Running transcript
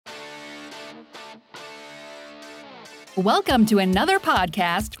Welcome to another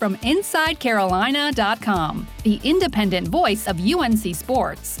podcast from InsideCarolina.com, the independent voice of UNC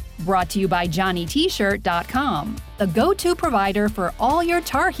Sports. Brought to you by JohnnyT-shirt.com, the go-to provider for all your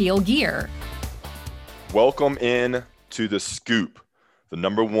Tar Heel gear. Welcome in to The Scoop, the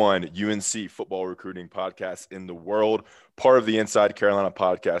 #1 UNC football recruiting podcast in the world, part of the Inside Carolina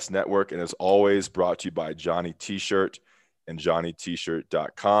Podcast Network, and as always, brought to you by Johnny T-shirt and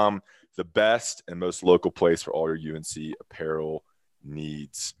JohnnyT-shirt.com, the best and most local place for all your UNC apparel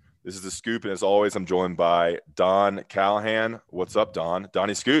needs. This is The Scoop, and as always, I'm joined by Don Callahan. What's up, Don?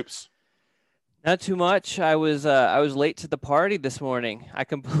 Donnie Scoops. Not too much. I was late to the party this morning. I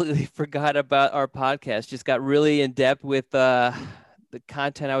completely forgot about our podcast. Just got really in depth with the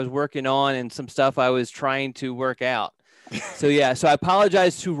content I was working on and some stuff I was trying to work out. So I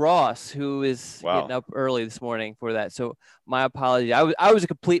apologize to Ross, who is getting up early this morning for that. So my apology. I was a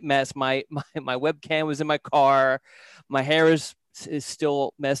complete mess. My webcam was in my car. My hair is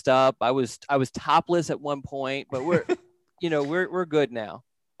still messed up. I was topless at one point, but we're good now.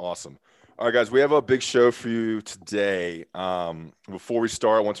 Awesome. All right, guys, we have a big show for you today. Before we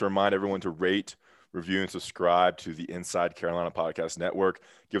start, I want to remind everyone to rate, review, and subscribe to the Inside Carolina Podcast Network.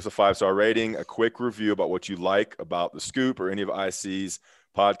 Give us a 5-star rating, a quick review about what you like about The Scoop or any of IC's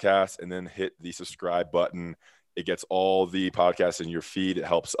podcasts, and then hit the subscribe button. It gets all the podcasts in your feed. It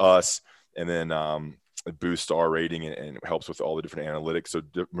helps us, and then it boosts our rating and it helps with all the different analytics. So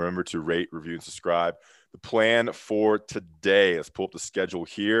remember to rate, review, and subscribe. The plan for today, let's pull up the schedule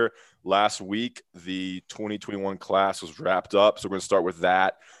here. Last week, the 2021 class was wrapped up, so we're going to start with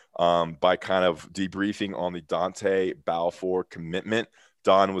that. By kind of debriefing on the Dontae Balfour commitment.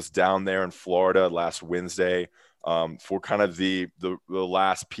 Don was down there in Florida last Wednesday for kind of the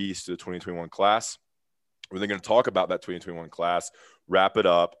last piece to the 2021 class. We're then going to talk about that 2021 class, wrap it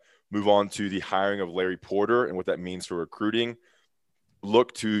up, move on to the hiring of Larry Porter and what that means for recruiting,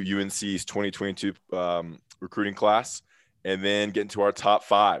 look to UNC's 2022 recruiting class, and then get into our top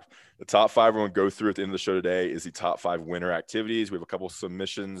 5. The top 5 we're going to go through at the end of the show today is the top 5 winter activities. We have a couple of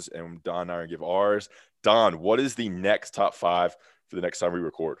submissions, and Don and I are going to give ours. Don, what is the next top 5 for the next time we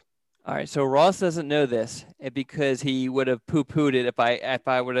record? All right, so Ross doesn't know this because he would have poo-pooed it if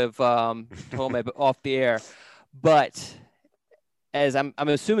I would have told him off the air. But as I'm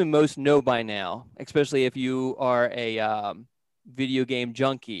assuming most know by now, especially if you are a video game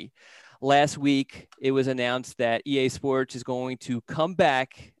junkie, last week, it was announced that EA Sports is going to come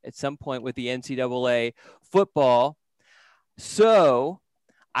back at some point with the NCAA football. So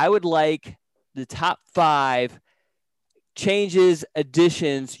I would like the top 5 changes,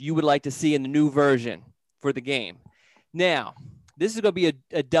 additions you would like to see in the new version for the game. Now, this is going to be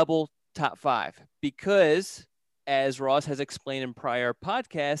a double top 5 because, as Ross has explained in prior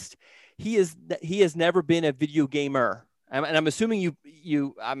podcasts, he has never been a video gamer. And I'm assuming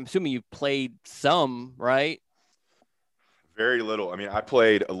you played some, right? Very little. I mean, I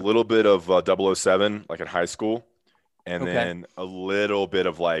played a little bit of 007 like in high school, and then a little bit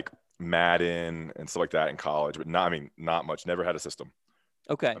of like Madden and stuff like that in college, but not much. Never had a system.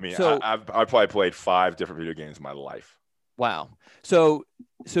 Okay. I mean, so I've probably played 5 different video games in my life. Wow. So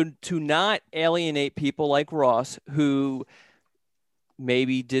to not alienate people like Ross who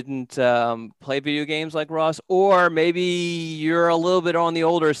maybe didn't play video games like Ross, or maybe you're a little bit on the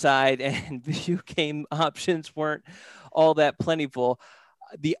older side and video game options weren't all that plentiful.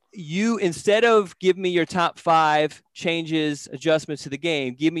 Instead of give me your top 5 changes, adjustments to the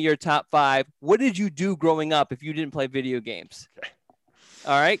game, give me your top 5. What did you do growing up if you didn't play video games? Okay.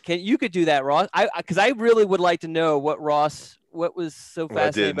 All right. You could do that, Ross. Because I really would like to know what was so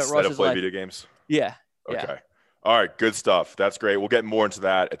fascinating about Ross's life. Video games? Yeah. Okay. Yeah. All right, good stuff. That's great. We'll get more into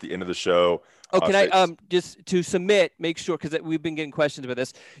that at the end of the show. Oh, can I just to submit, make sure, because we've been getting questions about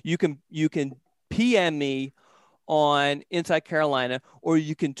this. You can PM me on Inside Carolina, or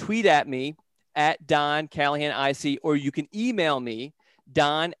you can tweet at me at Don Callahan IC, or you can email me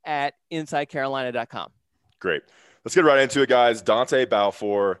don@InsideCarolina.com. Great. Let's get right into it, guys. Dontae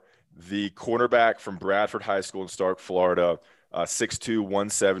Balfour, the cornerback from Bradford High School in Stark, Florida, 6'2",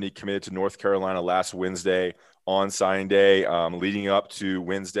 170, committed to North Carolina last Wednesday on signing day. Leading up to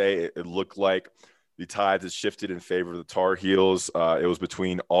Wednesday, it looked like the tides had shifted in favor of the Tar Heels. It was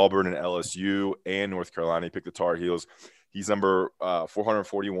between Auburn and LSU and North Carolina. He picked the Tar Heels. He's number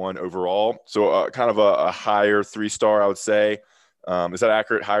 441 overall, so kind of a higher 3-star, I would say. Is that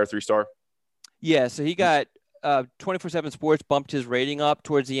accurate? Higher 3-star? Yeah, so he got 24/7 Sports bumped his rating up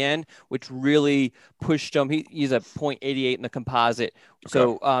towards the end, which really pushed him. He's a .88 in the composite. Okay.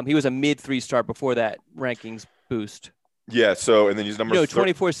 So he was a mid 3-star before that rankings boost. Yeah. So, and then he's number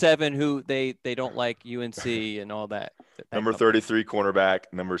 24/7, who they don't like UNC and all that. Number 33 cornerback,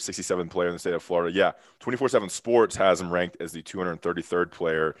 number 67 player in the state of Florida. Yeah, 24/7 Sports has him ranked as the 233rd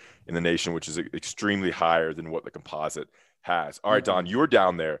player in the nation, which is extremely higher than what the composite has. All right, Don, you were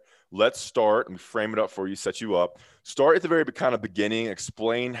down there. Let's start and frame it up for you, set you up. Start at the very kind of beginning,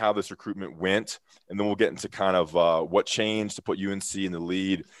 explain how this recruitment went, and then we'll get into kind of what changed to put UNC in the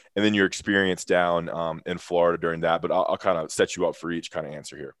lead, and then your experience down in Florida during that. But I'll kind of set you up for each kind of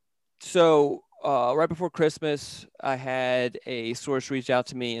answer here. So right before Christmas, I had a source reach out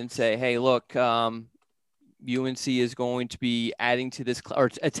to me and say, hey, look, UNC is going to be adding to this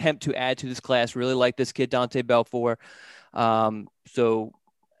or attempt to add to this class. Really like this kid, Dontae Balfour. So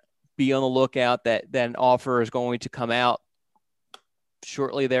be on the lookout that an offer is going to come out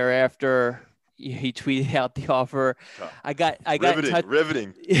shortly thereafter. He tweeted out the offer. I got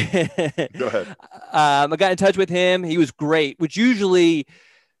riveting. Go ahead. I got in touch with him. He was great, which usually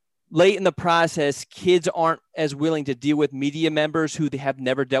late in the process, kids aren't as willing to deal with media members who they have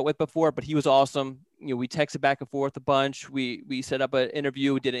never dealt with before, but he was awesome. We texted back and forth a bunch. We set up an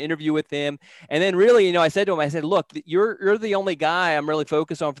interview, did an interview with him. And then really, I said to him, look, you're the only guy I'm really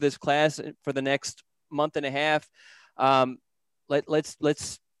focused on for this class for the next month and a half.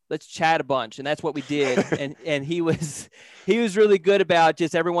 Let's chat a bunch. And that's what we did. and he was really good about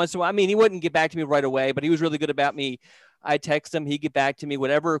just every once in a while. I mean, he wouldn't get back to me right away, but he was really good about me. I text him, he'd get back to me,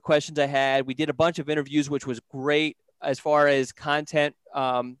 whatever questions I had. We did a bunch of interviews, which was great as far as content,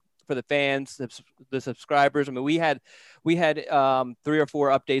 for the fans, the subscribers. I mean, we had 3 or 4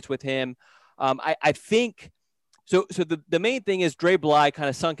 updates with him. I think so. The main thing is Dre Bly kind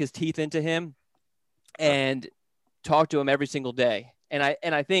of sunk his teeth into him and talked to him every single day. And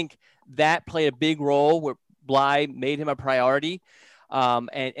I think that played a big role where Bly made him a priority,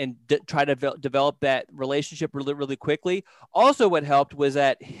 and try to develop that relationship really, really quickly. Also, what helped was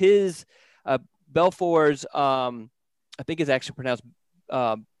that his Balfour's, I think it's actually pronounced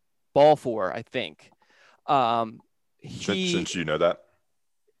Balfour, I think. Since you know that?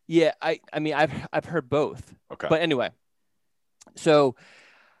 Yeah, I mean, I've heard both. Okay. But anyway, so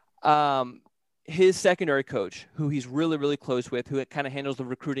his secondary coach, who he's really, really close with, who kind of handles the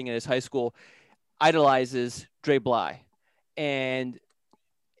recruiting in his high school, idolizes Dre Bly. And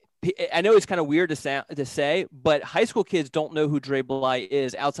I know it's kind of weird to say, but high school kids don't know who Dre Bly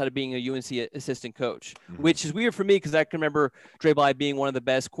is outside of being a UNC assistant coach, which is weird for me because I can remember Dre Bly being one of the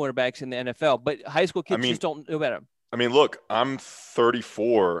best cornerbacks in the NFL. But high school kids just don't know about him. I mean, look, I'm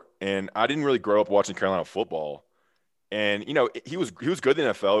 34, and I didn't really grow up watching Carolina football. And he was good in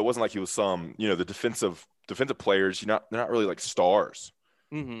the NFL. It wasn't like he was some the defensive players. They're not really like stars.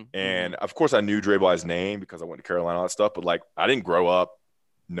 And of course, I knew Dre Bly's name because I went to Carolina, all that stuff. But like, I didn't grow up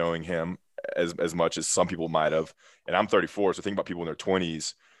knowing him as much as some people might have. And I'm 34, so think about people in their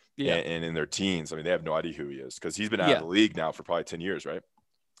 20s and in their teens. I mean, they have no idea who he is because he's been out of the league now for probably 10 years, right?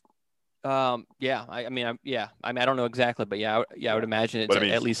 Yeah. I mean, I don't know exactly, but I would imagine it's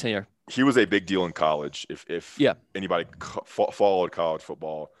at least here. He was a big deal in college. If anybody followed college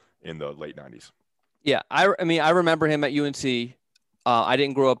football in the late 90s. Yeah. I remember him at UNC. I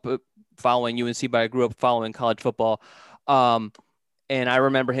didn't grow up following UNC, but I grew up following college football. And I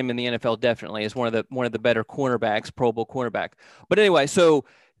remember him in the NFL definitely as one of the better cornerbacks, Pro Bowl cornerback. But anyway, so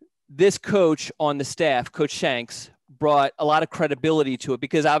this coach on the staff, Coach Shanks, brought a lot of credibility to it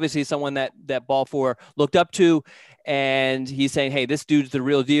because obviously someone that Balfour looked up to, and he's saying, hey, this dude's the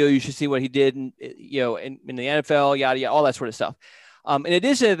real deal. You should see what he did in the NFL, yada, yada, all that sort of stuff. In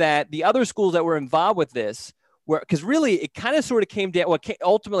addition to that, the other schools that were involved with this were, because really it kind of sort of came down,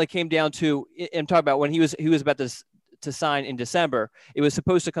 ultimately came down to, I'm talking about when he was about to sign in December, it was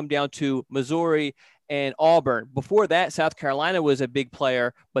supposed to come down to Missouri and Auburn. Before that, South Carolina was a big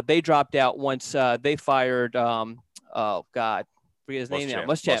player, but they dropped out once they fired, forget his name now,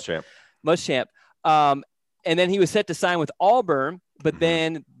 Muschamp. And then he was set to sign with Auburn, but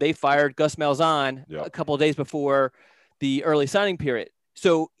then they fired Gus Malzahn a couple of days before the early signing period.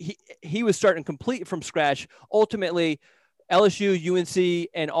 So he was starting complete from scratch. Ultimately, LSU, UNC,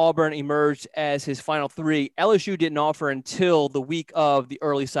 and Auburn emerged as his final 3. LSU didn't offer until the week of the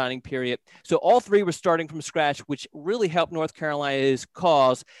early signing period. So all 3 were starting from scratch, which really helped North Carolina's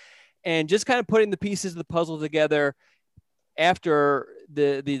cause. And just kind of putting the pieces of the puzzle together after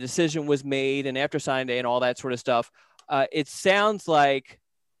the decision was made and after signing day and all that sort of stuff, it sounds like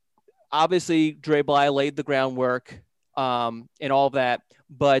obviously Dre Bly laid the groundwork and all of that.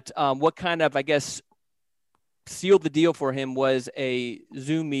 But what kind of, I guess, sealed the deal for him was a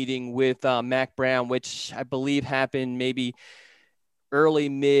Zoom meeting with Mac Brown, which I believe happened maybe early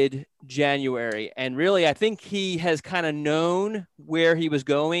mid-January. And really, I think he has kind of known where he was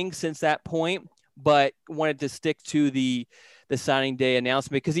going since that point. but wanted to stick to the signing day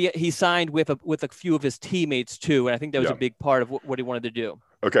announcement because he signed with a few of his teammates too, and I think that was a big part of what he wanted to do.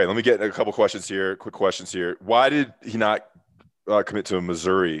 Okay, let me get a couple questions here. Quick questions here. Why did he not commit to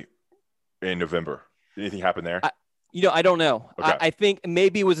Missouri in November? Did anything happen there? I don't know. Okay. I think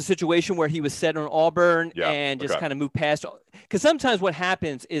maybe it was a situation where he was set on Auburn and just kind of moved past. Because sometimes what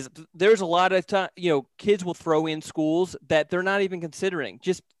happens is there's a lot of time, kids will throw in schools that they're not even considering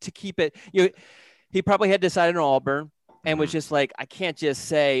just to keep it. He probably had decided on Auburn and was just like, I can't just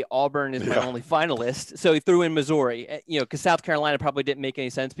say Auburn is my only finalist. So he threw in Missouri, because South Carolina probably didn't make any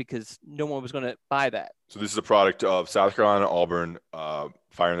sense because no one was going to buy that. So this is a product of South Carolina, Auburn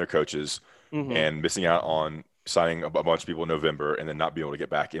firing their coaches and missing out on signing a bunch of people in November and then not being able to get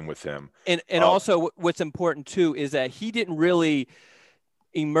back in with him. And also what's important too is that he didn't really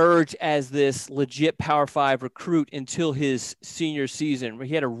emerge as this legit Power 5 recruit until his senior season, where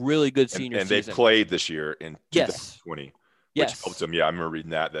he had a really good senior season. And they played this year in 2020, which helped him. Yeah, I remember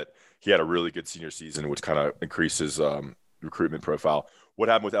reading that he had a really good senior season, which kind of increased his recruitment profile. What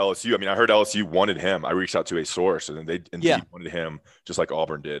happened with LSU? I mean, I heard LSU wanted him. I reached out to a source, and they indeed wanted him, just like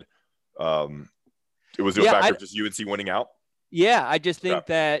Auburn did. It was a factor of just UNC winning out? Yeah, I just think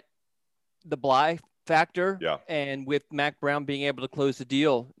that the Bly factor and with Mac Brown being able to close the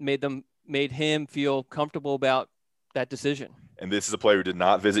deal made him feel comfortable about that decision. And this is a player who did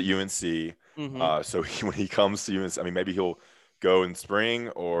not visit UNC. So when he comes to UNC, I mean, maybe he'll go in spring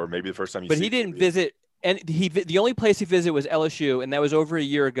or maybe the first time But he didn't visit. And the only place he visited was LSU, and that was over a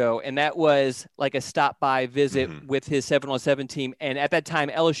year ago. And that was like a stop-by visit with his 7-on-7 team. And at that time,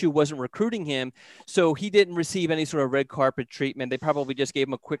 LSU wasn't recruiting him, so he didn't receive any sort of red carpet treatment. They probably just gave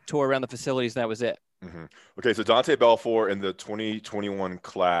him a quick tour around the facilities, and that was it. Okay, so Dontae Balfour in the 2021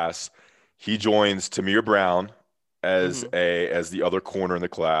 class, he joins Tamir Brown as the other corner in the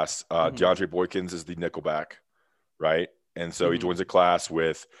class. DeAndre Boykins is the nickelback, right? And so he joins a class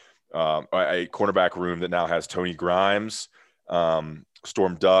with a cornerback room that now has Tony Grimes,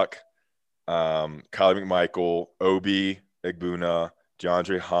 Storm Duck, Kylie McMichael, Obi Egbuna,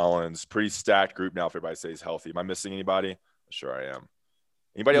 DeAndre Hollins. Pretty stacked group now if everybody stays healthy. Am I missing anybody? Sure I am.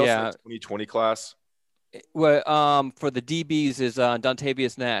 Anybody else in the 2020 class? Well, for the DBs is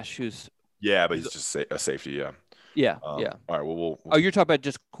Dontavius Nash, who's but he's just a safety. All right. Well, you're talking about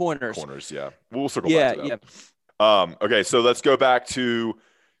just corners. Corners, yeah. We'll circle back to that. Okay, so let's go back to.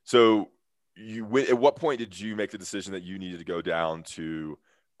 So at what point did you make the decision that you needed to go down to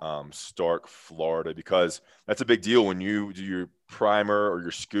Stark, Florida? Because that's a big deal when you do your primer or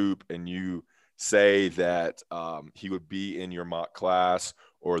your scoop and you say that he would be in your mock class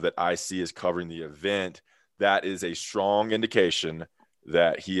or that IC is covering the event. That is a strong indication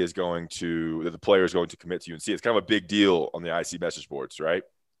that that the player is going to commit to UNC. It's kind of a big deal on the IC message boards, right?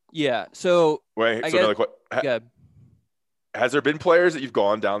 Yeah. So has there been players that you've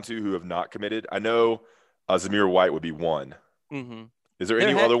gone down to who have not committed? I know Zamir White would be one. Is there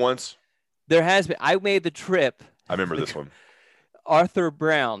any other ones? There has been. I made the trip. I remember this one. Arthur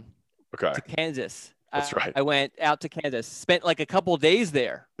Brown to Kansas. That's right. I went out to Kansas, spent like a couple of days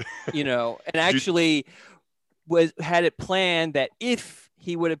there, and actually had it planned that if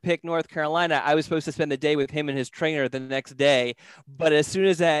he would have picked North Carolina, I was supposed to spend the day with him and his trainer the next day. But as soon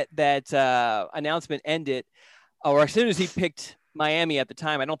as that announcement ended, or as soon as he picked Miami at the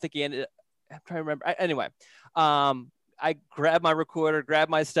time, I don't think he ended. I'm trying to remember. Anyway, I grabbed my recorder,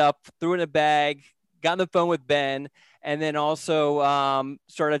 grabbed my stuff, threw it in a bag, got on the phone with Ben, and then also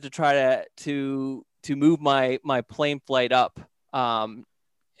started to try to move my plane flight up. And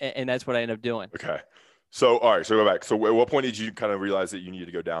that's what I ended up doing. Okay. So, all right. So go back. So at what point did you kind of realize that you needed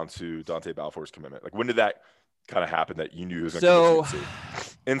to go down to Dontae Balfour's commitment? Like when did that kind of happen that you knew he was going to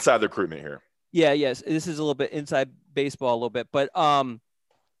inside the recruitment here? Yeah. Yes. This is a little bit inside baseball a little bit, but so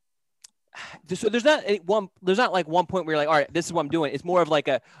there's not like one point where you're like, all right, this is what I'm doing. It's more of like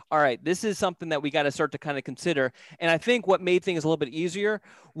all right, this is something that we got to start to kind of consider. And I think what made things a little bit easier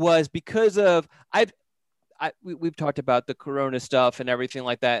was because of we've talked about the Corona stuff and everything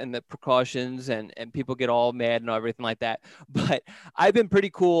like that and the precautions and people get all mad and everything like that. But I've been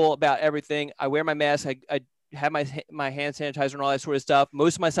pretty cool about everything. I wear my mask. I have my hand sanitizer and all that sort of stuff.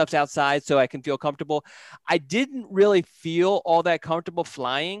 Most of my stuff's outside so I can feel comfortable. I didn't really feel all that comfortable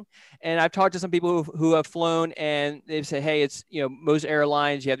flying. And I've talked to some people who have flown and they've said, hey, it's, most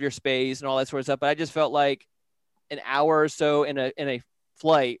airlines, you have your space and all that sort of stuff. But I just felt like an hour or so in a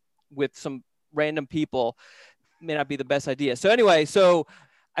flight with some random people may not be the best idea. So anyway,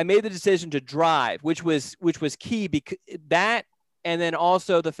 I made the decision to drive, which was key because that, and then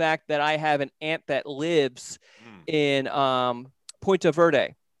also the fact that I have an aunt that lives in Punta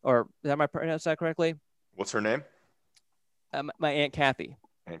Verde. or is that my pronounce that correctly? What's her name? My Aunt Kathy.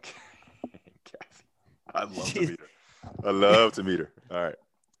 Aunt Kathy. I'd love to She's- meet her. I'd love to meet her. All right.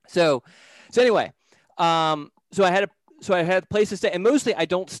 So anyway, so I had a place to stay, and mostly I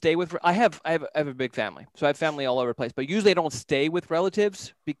don't stay with. I have a big family, so I have family all over the place. But usually I don't stay with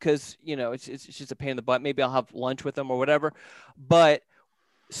relatives because it's just a pain in the butt. Maybe I'll have lunch with them or whatever. But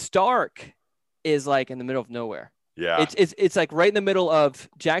Stark is like in the middle of nowhere. Yeah. It's like right in the middle of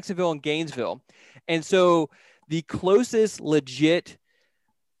Jacksonville and Gainesville, and so the closest legit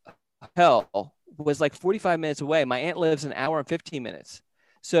hotel was like 45 minutes away. My aunt lives an hour and 15 minutes.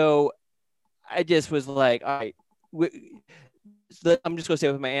 So I just was like, all right, I'm just going to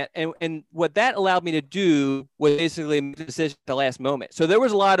stay with my aunt. And what that allowed me to do was basically make the decision at the last moment. So there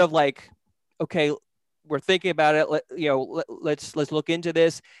was a lot of like, okay, we're thinking about it. Let's look into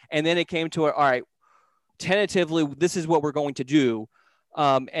this. And then it came to, all right, tentatively, this is what we're going to do.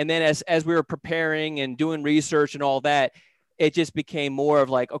 And then as we were preparing and doing research and all that, it just became more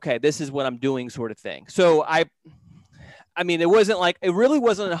of like, okay, this is what I'm doing sort of thing. So I mean, it really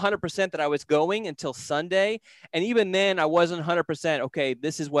wasn't 100% that I was going until Sunday. And even then I wasn't 100%. Okay,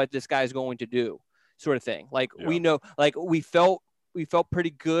 this is what this guy's going to do sort of thing. Like we know, like we felt pretty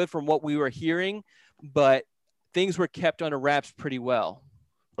good from what we were hearing, but things were kept under wraps pretty well.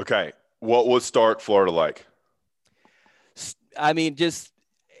 Okay. What was Stark, Florida like? I mean, just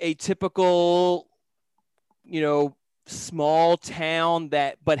a typical, small town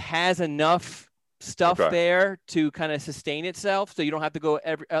but has enough stuff there to kind of sustain itself, so you don't have to go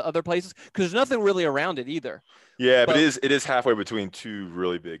other places because there's nothing really around it either. Yeah, but it is halfway between two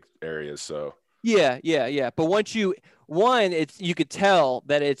really big areas. So yeah. But once you could tell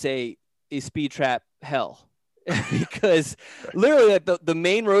that it's a speed trap hell because literally the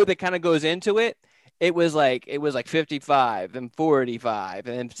main road that kind of goes into it. It was like 55 and 45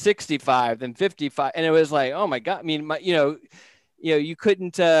 and 65 and 55. And it was like, oh my God. I mean, you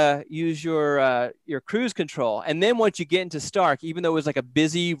couldn't use your cruise control. And then once you get into Stark, even though it was like a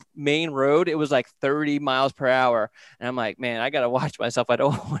busy main road, it was like 30 miles per hour. And I'm like, man, I got to watch myself. I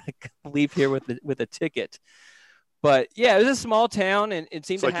don't want to leave here with a ticket. But yeah, it was a small town and it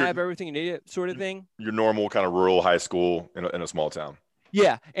seemed to have everything you needed sort of thing. Your normal kind of rural high school in a small town.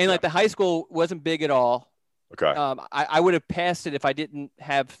 Yeah, and like the high school wasn't big at all. Okay. I would have passed it if I didn't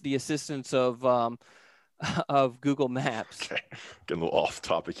have the assistance of Google Maps. Okay, getting a little off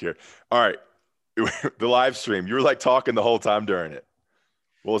topic here. All right, the live stream. You were like talking the whole time during it.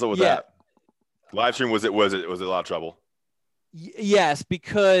 What was up with that? Live stream was it a lot of trouble? Yes,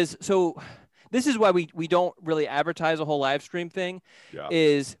 because this is why we don't really advertise a whole live stream thing. Yeah.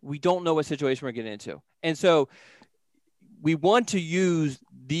 Is we don't know what situation we're getting into, and so. We want to use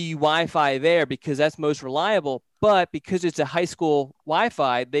the Wi-Fi there because that's most reliable, but because it's a high school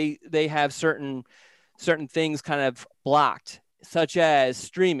Wi-Fi, they have certain things kind of blocked, such as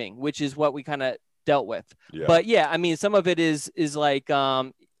streaming, which is what we kind of dealt with. Yeah. But yeah, I mean, some of it is like,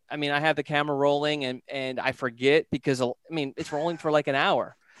 I mean, I have the camera rolling and I forget because it's rolling for like an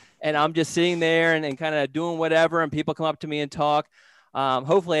hour and I'm just sitting there and kind of doing whatever. And people come up to me and talk.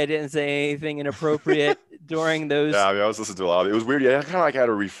 Hopefully I didn't say anything inappropriate during those. Yeah, I mean, I was listening to a lot of it. It was weird. Yeah, I kind of like had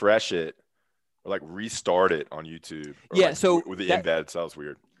to refresh it or like restart it on YouTube. Yeah, so with the embed, so that was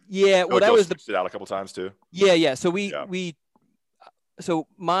weird. Yeah, well, that was it out a couple times too. Yeah. So so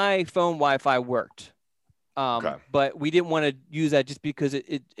my phone Wi-Fi worked, but we didn't want to use that just because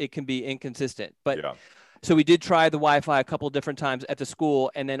it can be inconsistent. But so we did try the Wi-Fi a couple of different times at the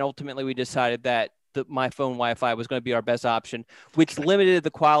school, and then ultimately we decided that my phone Wi-Fi was going to be our best option, which limited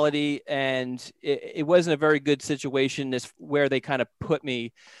the quality, and it wasn't a very good situation where they kind of put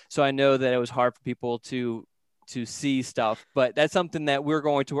me. So I know that it was hard for people to see stuff, but that's something that we're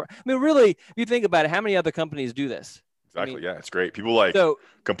going to work. I mean, really, if you think about it, how many other companies do this? Exactly. I mean, yeah, it's great. People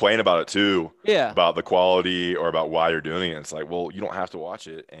complain about it too. Yeah. About the quality or about why you're doing it. It's like, well, you don't have to watch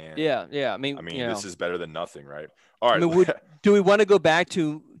it. And yeah. I mean, this is better than nothing, right? All right. I mean, do we want to go back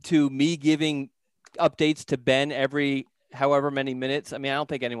to me giving updates to Ben every however many minutes? I mean, I don't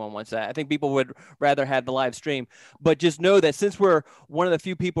think anyone wants that. I think people would rather have the live stream, but just know that since we're one of the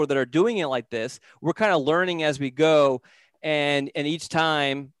few people that are doing it like this, we're kind of learning as we go, and each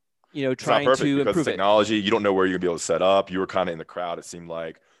time, trying to improve technology. You don't know where you're gonna be able to set up. You were kind of in the crowd. It seemed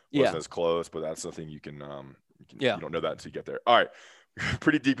like wasn't as close, but that's the thing you can you don't know that until you get there. All right,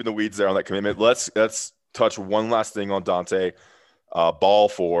 pretty deep in the weeds there on that commitment. Let's touch one last thing on Dontae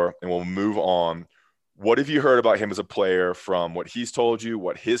Balfour, and we'll move on. What have you heard about him as a player from what he's told you,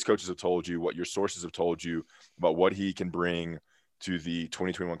 what his coaches have told you, what your sources have told you about what he can bring to the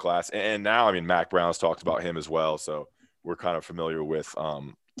 2021 class? And now, I mean, Mac Brown's talked about him as well. So we're kind of familiar with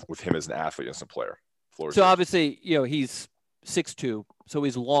with him as an athlete and as a player. So obviously, he's 6'2", so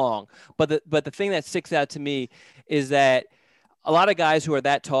he's long. But the thing that sticks out to me is that a lot of guys who are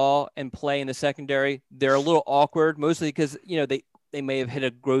that tall and play in the secondary, they're a little awkward, mostly because they may have hit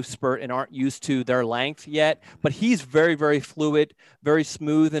a growth spurt and aren't used to their length yet. But he's very, very fluid, very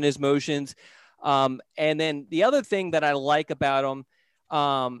smooth in his motions. And then the other thing that I like about him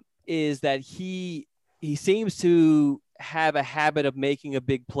is that he seems to have a habit of making a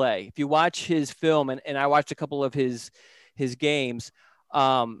big play. If you watch his film, and I watched a couple of his games,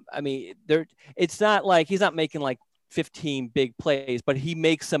 it's not like he's not making like 15 big plays, but he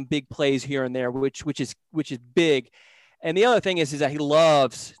makes some big plays here and there, which is big. And the other thing is that he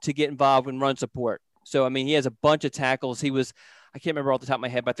loves to get involved in run support. So, he has a bunch of tackles. I can't remember off the top of my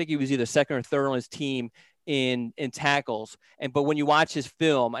head, but I think he was either second or third on his team in tackles. But when you watch his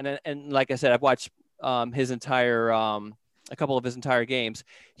film, and like I said, I've watched his entire a couple of his entire games.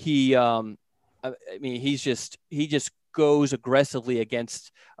 He just goes aggressively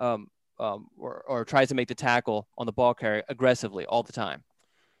against or tries to make the tackle on the ball carrier aggressively all the time.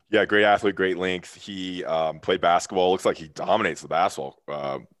 Yeah, great athlete, great length. He played basketball. Looks like he dominates the basketball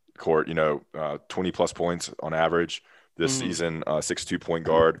court. 20 plus points on average this season. 6'2" point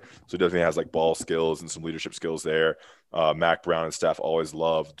guard. So definitely has like ball skills and some leadership skills there. Mac Brown and staff always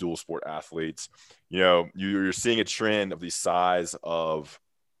love dual sport athletes. You're seeing a trend of the size of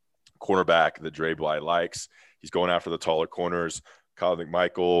cornerback that Dre Bly likes. He's going after the taller corners. Kyle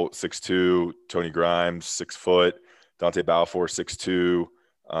McMichael, 6'2", Tony Grimes, 6 foot, Dontae Balfour, 6'2",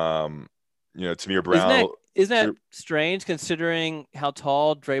 Tamir Brown. Isn't that strange considering how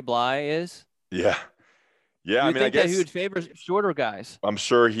tall Dre Bly is? Yeah. Yeah. I guess he would favor shorter guys. I'm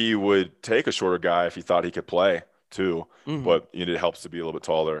sure he would take a shorter guy if he thought he could play too, but it helps to be a little bit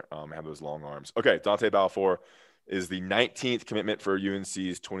taller, have those long arms. Okay. Dontae Balfour is the 19th commitment for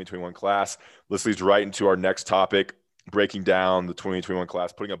UNC's 2021 class. This leads right into our next topic, breaking down the 2021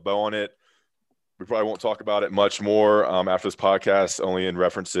 class, putting a bow on it. We probably won't talk about it much more after this podcast, only in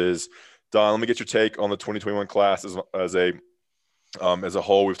references. Don, let me get your take on the 2021 class as a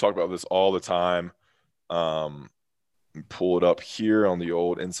whole. We've talked about this all the time. Pull it up here on the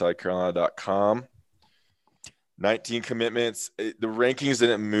old InsideCarolina.com. 19 commitments. The rankings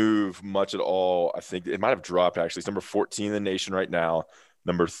didn't move much at all. I think it might have dropped, actually. It's number 14 in the nation right now,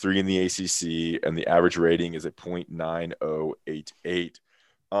 number 3 in the ACC, and the average rating is a .9088.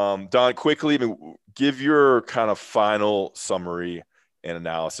 Don, quickly, give your kind of final summary and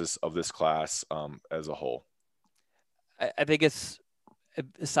analysis of this class as a whole. I think it's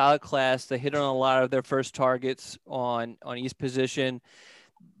a solid class. They hit on a lot of their first targets on each position.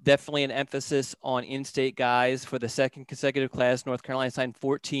 Definitely an emphasis on in-state guys. For the second consecutive class, North Carolina signed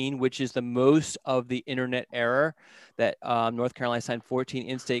 14, which is the most of the internet era, that North Carolina signed 14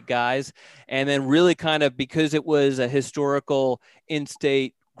 in-state guys. And then really kind of because it was a historical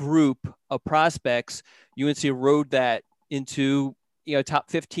in-state group of prospects, UNC rode that into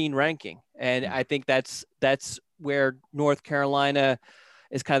top 15 ranking. And I think that's where North Carolina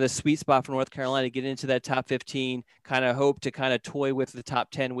is kind of the sweet spot for North Carolina to get into that top 15, kind of hope to kind of toy with the top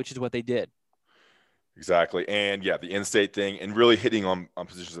 10, which is what they did. Exactly. And yeah, the in-state thing and really hitting on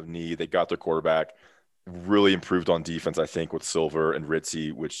positions of need. They got their quarterback, really improved on defense, I think, with Silver and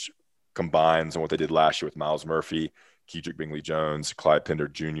Ritzy, which combines on what they did last year with Miles Murphy, Kedrick Bingley-Jones, Clyde Pender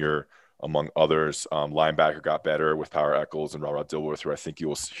Jr., among others. Linebacker got better with Power Eccles and Ra Dilworth, who I think you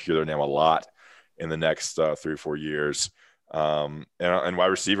will hear their name a lot in the next 3 or 4 years. And wide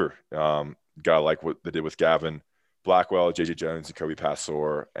receiver, got like what they did with Gavin Blackwell, JJ Jones, and Kobe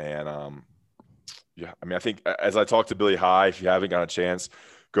Passor. And I think as I talked to Billy High, if you haven't got a chance,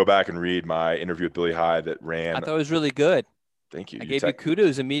 go back and read my interview with Billy High that ran. I thought it was really good. Thank you. I gave you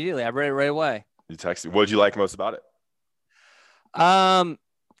kudos immediately. I read it right away. You texted. What did you like most about it? I'm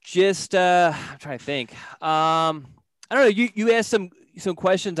trying to think. I don't know. You asked some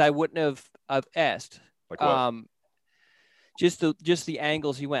questions I wouldn't have asked. Like what? Just the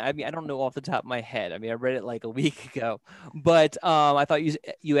angles you went. I don't know off the top of my head. I read it like a week ago, but I thought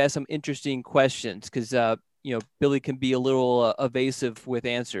you asked some interesting questions because Billy can be a little evasive with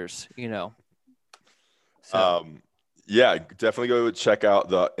answers. So. Yeah, definitely go check out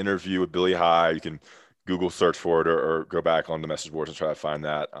the interview with Billy High. You can Google search for it or go back on the message boards and try to find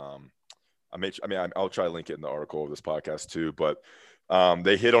that. I'll try to link it in the article of this podcast too, but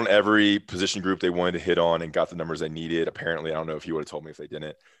they hit on every position group they wanted to hit on and got the numbers they needed. Apparently, I don't know if he would have told me if they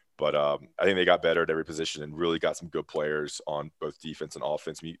didn't, but I think they got better at every position and really got some good players on both defense and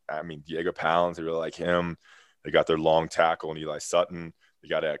offense. Diego Pounds, they really like him. They got their long tackle and Eli Sutton. They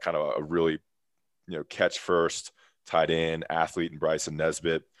got a kind of a really, catch first tight end, athlete, and Bryson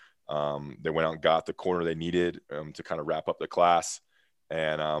Nesbitt. They went out and got the corner they needed to kind of wrap up the class,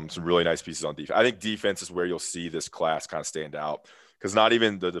 and some really nice pieces on defense. I think defense is where you'll see this class kind of stand out, because not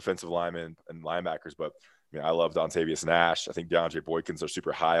even the defensive linemen and linebackers, but I love Dontavius Nash. I think DeAndre Boykins are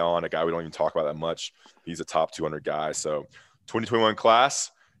super high on, a guy we don't even talk about that much. He's a top 200 guy. So 2021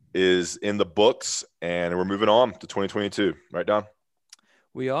 class is in the books, and we're moving on to 2022. Right, Don?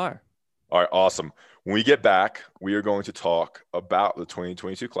 We are. All right, awesome. When we get back, we are going to talk about the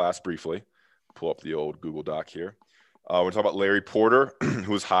 2022 class briefly. Pull up the old Google Doc here. We're going to talk about Larry Porter,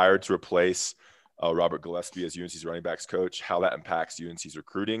 who was hired to replace Robert Gillespie as UNC's running backs coach, how that impacts UNC's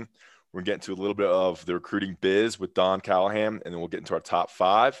recruiting. We're going to get into a little bit of the recruiting biz with Don Callahan, and then we'll get into our top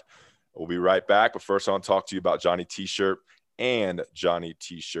 5. We'll be right back. But first, I want to talk to you about Johnny T-Shirt and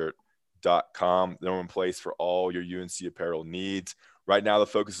JohnnyT-Shirt.com. The number one place for all your UNC apparel needs. Right now, the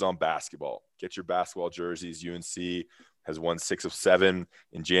focus is on basketball. Get your basketball jerseys. UNC has won 6 of 7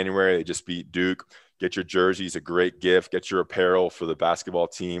 in January. They just beat Duke. Get your jerseys, a great gift. Get your apparel for the basketball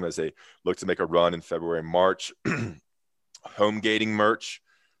team as they look to make a run in February and March. Home gating merch,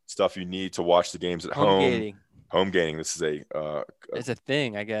 stuff you need to watch the games at home. Home gating. This is it's a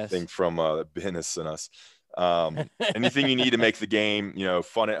thing, I guess. Thing from Bennis and us. Anything you need to make the game,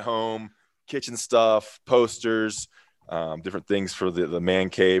 fun at home, kitchen stuff, posters, different things for the man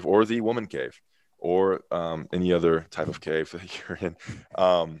cave or the woman cave, or any other type of cave that you're in.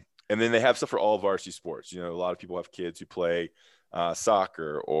 And then they have stuff for all varsity sports. A lot of people have kids who play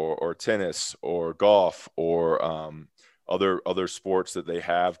soccer or tennis or golf or other sports that they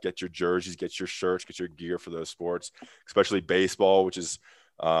have. Get your jerseys, get your shirts, get your gear for those sports, especially baseball, which is,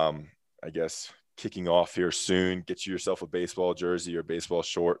 I guess, kicking off here soon. Get yourself a baseball jersey or baseball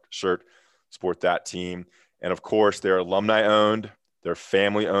shirt, support that team. And of course, they're alumni owned, they're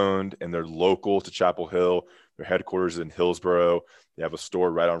family owned, and they're local to Chapel Hill. Their headquarters is in Hillsboro. They have a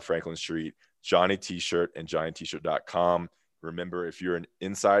store right on Franklin Street. Johnny T-Shirt and JohnnyT-Shirt.com. Remember, if you're an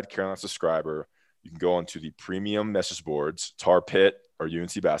Inside Carolina subscriber, you can go onto the premium message boards, Tar Pit or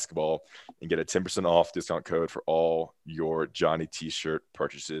UNC Basketball, and get a 10% off discount code for all your Johnny T-Shirt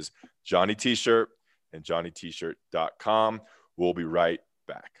purchases. Johnny T-Shirt and JohnnyT-Shirt.com. We'll be right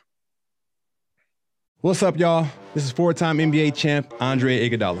back. What's up, y'all? This is 4-time NBA champ Andre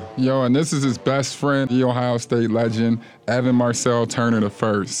Iguodala. Yo, and this is his best friend, the Ohio State legend, Evan Marcel Turner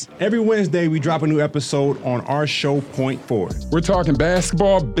I. Every Wednesday, we drop a new episode on our show, Point Forward. We're talking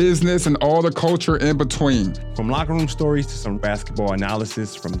basketball, business, and all the culture in between. From locker room stories to some basketball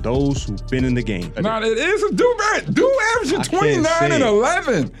analysis from those who've been in the game. Now, it is a dude averaging 29 and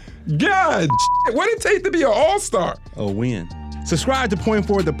 11. God, what did it take to be an all-star? A win. Subscribe to Point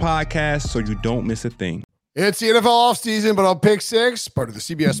Forward, the podcast, so you don't miss a thing. It's the NFL offseason, but on Pick 6, part of the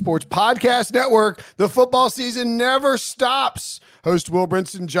CBS Sports Podcast Network, the football season never stops. Host Will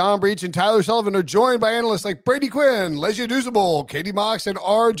Brinson, John Breach, and Tyler Sullivan are joined by analysts like Brady Quinn, Lesia Duzable, Katie Mox, and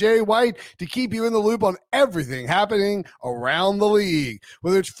RJ White to keep you in the loop on everything happening around the league.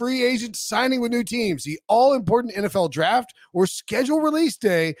 Whether it's free agents signing with new teams, the all-important NFL draft, or schedule release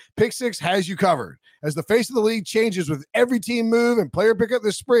day, Pick 6 has you covered. As the face of the league changes with every team move and player pickup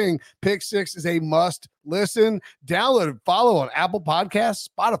this spring, Pick 6 is a must listen. Download and follow on Apple Podcasts,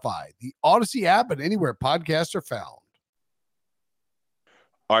 Spotify, the Odyssey app, and anywhere podcasts are found.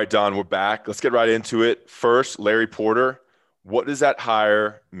 All right, Don, we're back. Let's get right into it. First, Larry Porter. What does that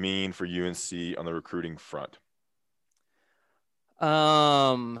hire mean for UNC on the recruiting front?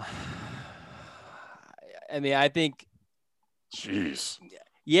 I think. Jeez.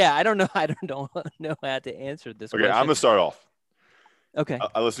 Yeah, I don't know. I don't know how to answer this. Okay, I'm gonna start off. Okay.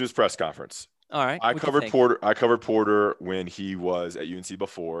 Let's do his press conference. All right. I covered Porter when he was at UNC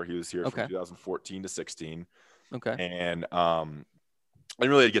before. He was here from 2014 to 16. Okay. And I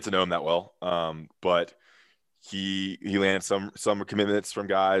didn't really get to know him that well. But he landed some commitments from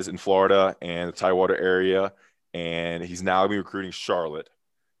guys in Florida and the Tidewater area, and he's now gonna be recruiting Charlotte,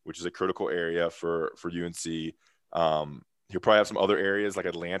 which is a critical area for UNC. He'll probably have some other areas like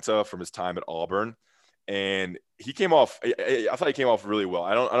Atlanta from his time at Auburn. And he came off – I thought he came off really well.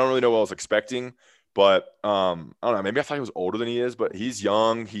 I don't really know what I was expecting, but I don't know. Maybe I thought he was older than he is, but he's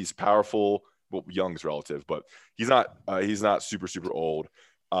young. He's powerful. Well, young is relative, but he's not super, super old.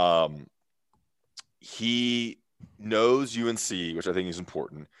 He knows UNC, which I think is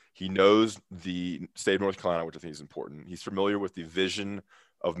important. He knows the state of North Carolina, which I think is important. He's familiar with the vision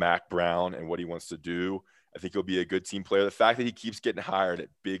of Mac Brown and what he wants to do. I think he'll be a good team player. The fact that he keeps getting hired at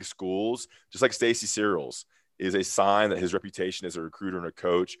big schools, just like Stacey Searles, is a sign that his reputation as a recruiter and a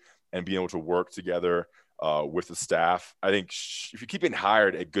coach and being able to work together with the staff. I think if you keep getting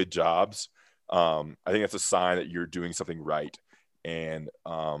hired at good jobs, I think that's a sign that you're doing something right. And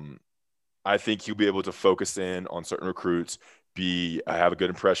I think he'll be able to focus in on certain recruits, have a good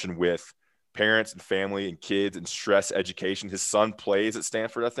impression with parents and family and kids, and stress education. His son plays at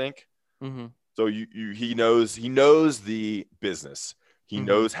Stanford, I think. Mm-hmm. So he knows the business. He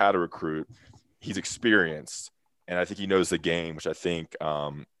knows how to recruit. He's experienced, and I think he knows the game, which I think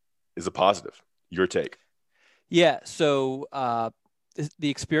is a positive. Your take? Yeah. So the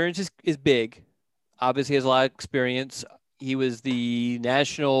experience is big. Obviously, he has a lot of experience. He was the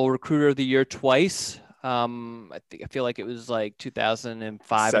National Recruiter of the Year twice. I feel like it was like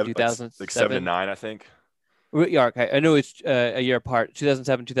 2005 and 2007. Like 7 and 9, I think. Yeah, okay. I know it's a year apart,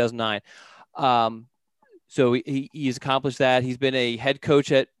 2007, 2009. So he's accomplished that. He's been a head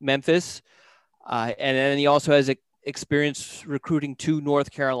coach at Memphis. And then he also has experience recruiting to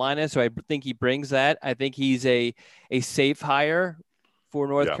North Carolina. So I think he brings that. I think he's a safe hire for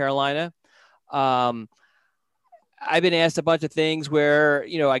North Carolina. I've been asked a bunch of things where,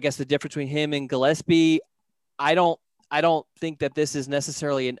 I guess the difference between him and Gillespie, I don't think that this is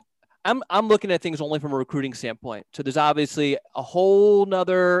necessarily I'm looking at things only from a recruiting standpoint. So there's obviously a whole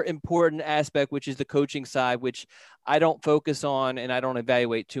nother important aspect, which is the coaching side, which I don't focus on and I don't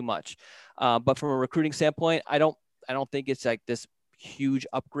evaluate too much. But from a recruiting standpoint, I don't think it's like this huge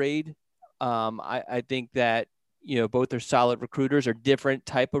upgrade. I think that, both are solid recruiters, are different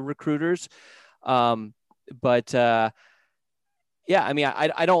type of recruiters. But I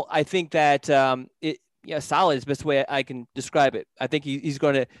think that solid is the best way I can describe it. I think he's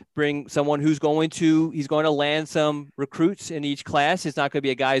going to bring someone he's going to land some recruits in each class. It's not going to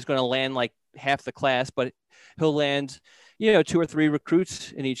be a guy who's going to land like half the class, but he'll land, 2 or 3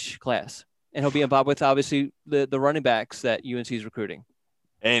 recruits in each class. And he'll be involved with, obviously, the running backs that UNC is recruiting.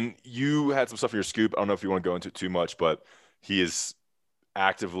 And you had some stuff in your scoop. I don't know if you want to go into it too much, but he is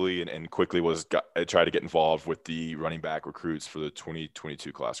actively and quickly tried to get involved with the running back recruits for the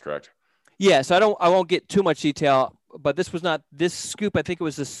 2022 class, correct? Yeah, so I won't get too much detail, but this was not this scoop. I think it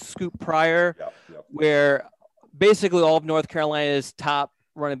was the scoop prior where basically all of North Carolina's top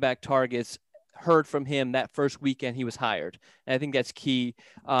running back targets heard from him that first weekend he was hired. And I think that's key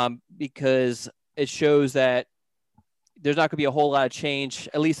because it shows that there's not going to be a whole lot of change,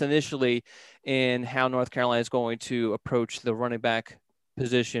 at least initially, in how North Carolina is going to approach the running back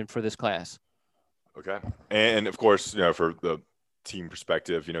position for this class. Okay. And of course, for the team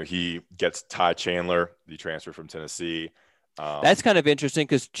perspective, he gets Ty Chandler, the transfer from Tennessee. That's kind of interesting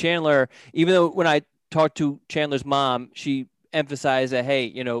because Chandler, even though when I talked to Chandler's mom, she emphasized that, hey,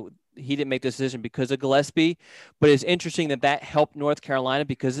 he didn't make the decision because of Gillespie, but it's interesting that helped North Carolina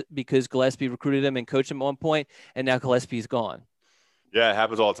because Gillespie recruited him and coached him at one point, and now Gillespie's gone. Yeah, it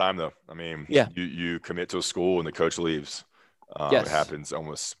happens all the time, though. I mean, you commit to a school and the coach leaves. It happens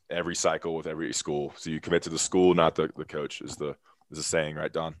almost every cycle with every school. So you commit to the school, not the coach, is the saying,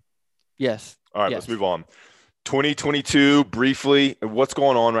 right, Don? Yes. All right, let's move on. 2022, briefly, what's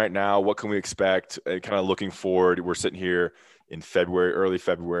going on right now? What can we expect? Kind of looking forward. We're sitting here in February, early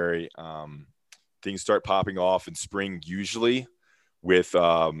February. Things start popping off in spring usually with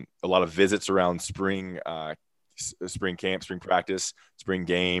a lot of visits around spring camp, spring practice, spring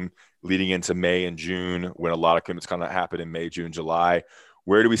game, leading into May and June when a lot of commitments kind of happen in May, June, July.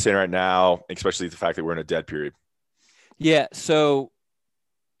 Where do we stand right now, especially the fact that we're in a dead period? Yeah, so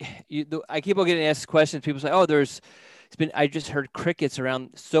I keep on getting asked questions. People say, I just heard crickets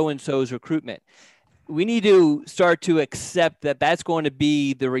around so-and-so's recruitment. We need to start to accept that that's going to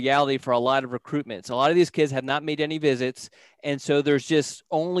be the reality for a lot of recruitments. A lot of these kids have not made any visits, and so there's just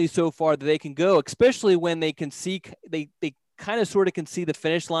only so far that they can go, especially when they can see they kind of sort of can see the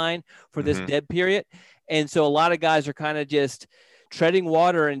finish line for this dead period. And so a lot of guys are kind of just treading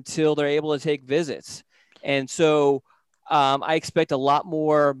water until they're able to take visits. And so I expect a lot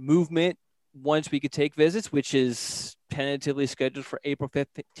more movement once we could take visits, which is tentatively scheduled for April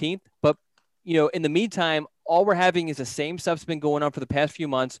 15th. But in the meantime, all we're having is the same stuff's been going on for the past few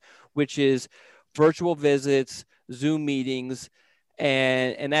months, which is virtual visits, Zoom meetings,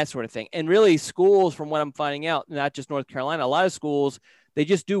 and that sort of thing. And really schools, from what I'm finding out, not just North Carolina, a lot of schools, they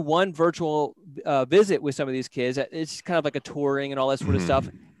just do one virtual visit with some of these kids. It's kind of like a touring and all that sort of stuff.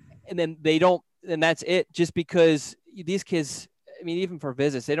 And then and that's it, just because these kids, I mean, even for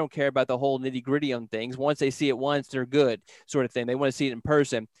visits, they don't care about the whole nitty gritty on things. Once they see it once, they're good, sort of thing. They want to see it in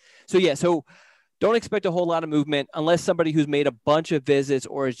person. So don't expect a whole lot of movement unless somebody who's made a bunch of visits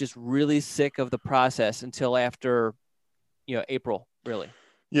or is just really sick of the process until after, April, really.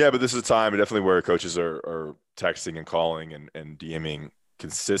 Yeah, but this is a time definitely where coaches are texting and calling and DMing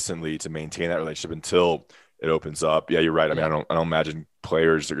consistently to maintain that relationship until it opens up. Yeah, you're right. I mean, Yeah. I don't imagine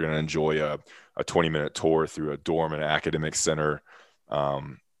players are going to enjoy a 20-minute tour through a dorm and an academic center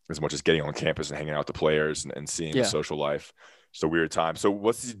as much as getting on campus and hanging out with the players and seeing the social life. It's a weird time. So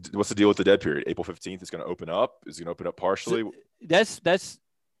what's the deal with the dead period? April 15th is going to open up. Is it going to open up partially? So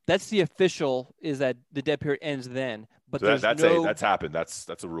that's the official, is that the dead period ends then. But so that's happened. That's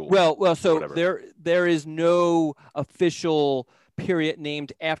a rule. Well, so whatever. there is no official period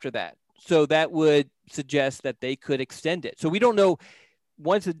named after that. So that would suggest that they could extend it. So we don't know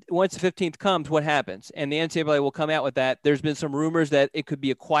once the 15th comes, what happens, and the NCAA will come out with that. There's been some rumors that it could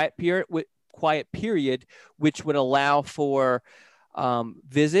be a quiet period, which would allow for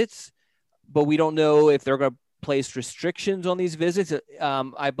visits, but we don't know if they're going to place restrictions on these visits.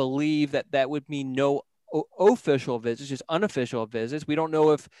 I believe that would mean no official visits, just unofficial visits. We don't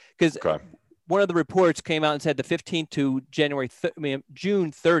know because one of the reports came out and said the 15th to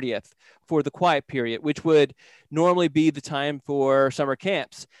June 30th for the quiet period, which would normally be the time for summer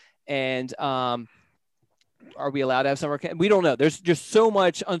camps. And are we allowed to have summer camp? We don't know. There's just so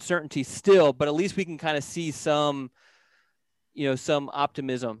much uncertainty still, but at least we can kind of see some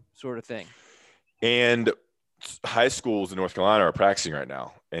optimism sort of thing. And high schools in North Carolina are practicing right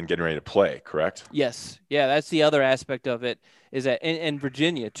now and getting ready to play, correct? Yes. Yeah, that's the other aspect of it, is that in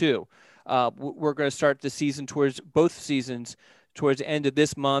Virginia too. We're going to start the season both seasons towards the end of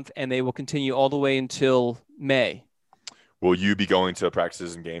this month, and they will continue all the way until May. Will you be going to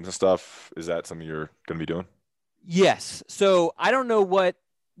practices and games and stuff? Is that something you're going to be doing? Yes. So I don't know what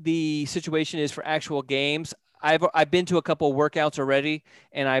the situation is for actual games. I've been to a couple of workouts already,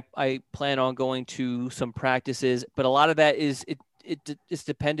 and I plan on going to some practices, but a lot of that is it's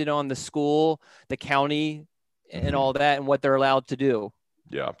dependent on the school, the county, and all that, and what they're allowed to do.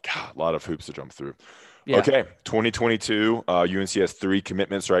 Yeah, God, a lot of hoops to jump through. Yeah. Okay, 2022, UNC has 3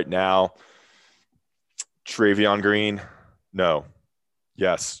 commitments right now. Travion Green, no.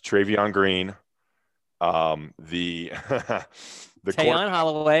 Yes, Travion Green. The Tayon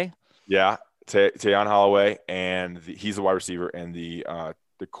Holloway. Yeah, Tayon Holloway, and he's the wide receiver, and the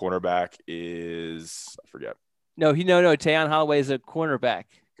cornerback is, I forget. No, Tayon Holloway is a cornerback.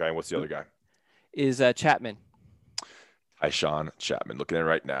 Okay, and what's the other guy? Is Chapman. Tyshawn Chapman. Looking at it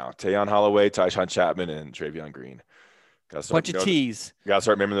right now. Tayon Holloway, Tyshawn Chapman, and Travion Green. Bunch of T's. You got to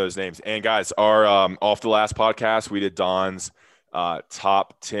start remembering those names. And guys, our off the last podcast, we did Don's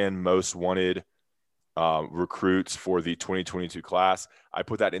top 10 most wanted recruits for the 2022 class. I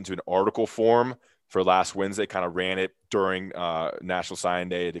put that into an article form for last Wednesday, kind of ran it during National Signing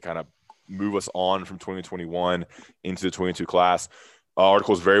Day to kind of move us on from 2021 into the 22 class.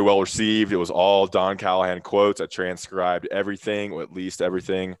 Article was very well received. It was all Don Callahan quotes. I transcribed everything, or at least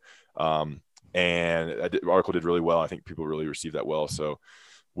everything. And the article did really well. I think people really received that well. So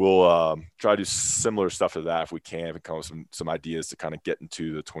we'll try to do similar stuff to that if we can, and come up with some ideas to kind of get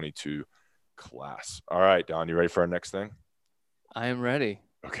into the 22 class. All right, Don, you ready for our next thing? I am ready.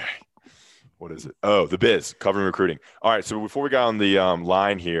 Okay. What is it? Oh, the biz, covering recruiting. All right, so before we got on the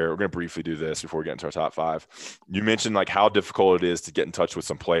line here, we're going to briefly do this before we get into our top 5. You mentioned like how difficult it is to get in touch with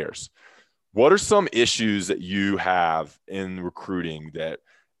some players. What are some issues that you have in recruiting that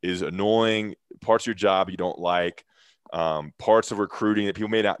is annoying, parts of your job you don't like, parts of recruiting that people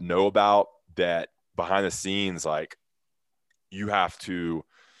may not know about, that behind the scenes, like you have to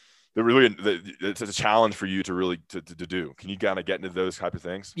 – it's a challenge for you to really to do. Can you kind of get into those type of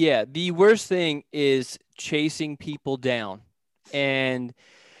things? Yeah. The worst thing is chasing people down, and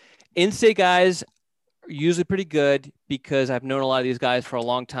in-state guys are usually pretty good because I've known a lot of these guys for a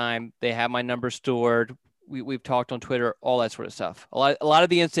long time. They have my number stored. We've talked on Twitter, all that sort of stuff. A lot of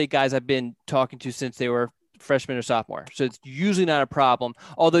the in-state guys I've been talking to since they were freshman or sophomore. So it's usually not a problem.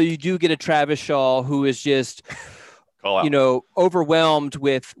 Although you do get a Travis Shaw who is just overwhelmed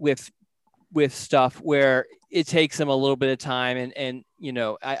with stuff where it takes them a little bit of time. And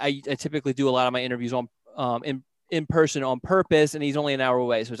I typically do a lot of my interviews on in person on purpose, and he's only an hour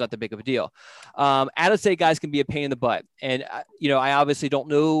away, so it's not that big of a deal. Out-of-state guys can be a pain in the butt. And, I obviously don't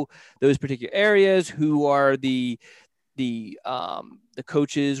know those particular areas, who are the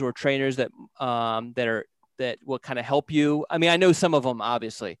coaches or trainers that will kind of help you. I mean, I know some of them,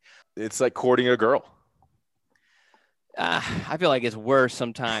 obviously. It's like courting a girl. I feel like it's worse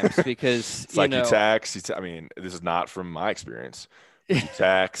sometimes because it's like you text. I mean, this is not from my experience. You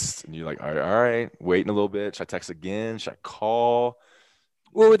text and you're like, all right, waiting a little bit. Should I text again? Should I call?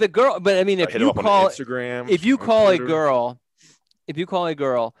 Well, with a girl, but I mean, if you call Instagram, if you call a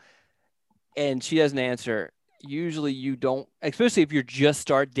girl and she doesn't answer, usually you don't, especially if you're just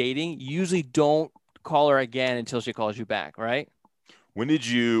start dating, you usually don't call her again until she calls you back, right? When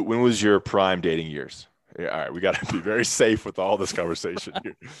was your prime dating years? Yeah, all right. We got to be very safe with all this conversation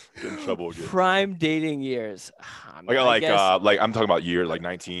here. Get in trouble again. Prime dating years. I guess, like I'm talking about years, like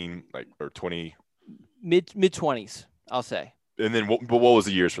 19, like or 20, mid 20s, I'll say. And then, what was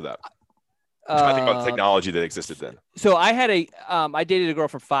the years for that? I'm trying to think about the technology that existed then. So I had I dated a girl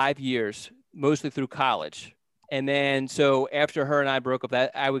for 5 years, mostly through college. And then, so after her and I broke up,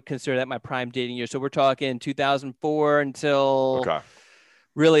 that I would consider that my prime dating year. So we're talking 2004 until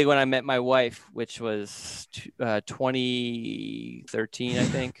really when I met my wife, which was 2013, I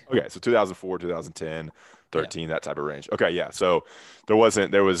think. Okay. So 2004, 2010, 13, that type of range. Okay. Yeah. So there was,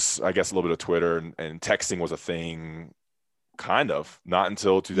 I guess, a little bit of Twitter and texting was a thing. Kind of not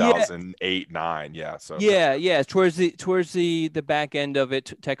until 2008, 9. Yeah. So towards the back end of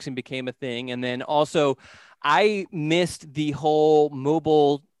it, texting became a thing. And then also I missed the whole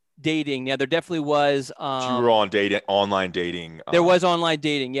mobile dating. Now there definitely was, you were on online dating. There was online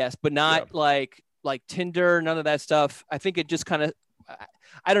dating. Yes. But not like Tinder, none of that stuff. I think it just kind of,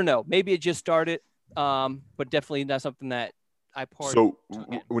 I don't know, maybe it just started. But definitely not something that I part. So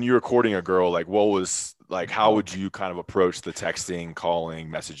when you're courting a girl, like what was like, how would you kind of approach the texting, calling,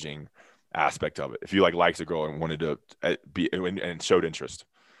 messaging aspect of it? If you liked a girl and wanted to be and showed interest.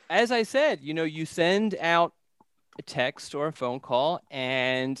 As I said, you send out a text or a phone call,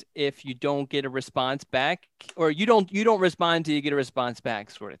 and if you don't get a response back, or you don't respond till you get a response back,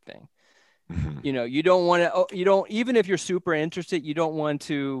 sort of thing. Mm-hmm. You don't want to. You don't, even if you're super interested, you don't want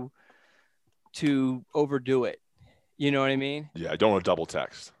to overdo it. You know what I mean? Yeah, I don't want to double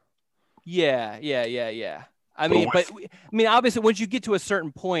text. Yeah. I mean, obviously, once you get to a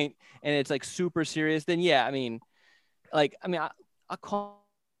certain point and it's like super serious, then I'll call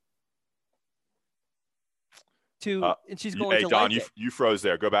to, and she's going to Don, like you froze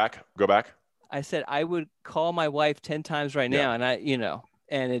there. Go back. I said I would call my wife 10 times right now, and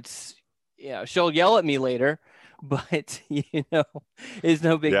and it's, she'll yell at me later, but it's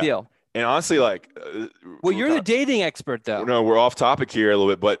no big deal. And honestly, well, you're the dating expert, though. No, we're off topic here a little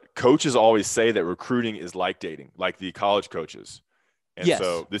bit, but coaches always say that recruiting is like dating, like the college coaches. And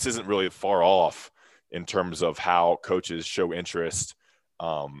so this isn't really far off in terms of how coaches show interest.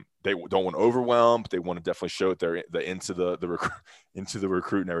 They don't want to overwhelm, but they want to definitely show they're into the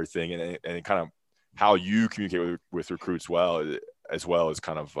recruit and everything, and kind of how you communicate with recruits as well as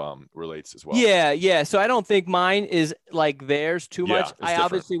kind of relates as well. Yeah. So I don't think mine is like theirs too much. I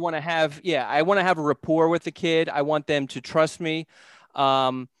obviously want to have, I want to have a rapport with the kid. I want them to trust me.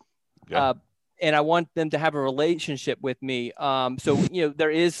 And I want them to have a relationship with me. So,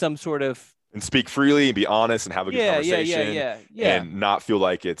 there is some sort of. And speak freely and be honest and have a good conversation. And not feel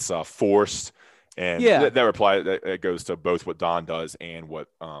like it's forced. And that goes to both what Don does and what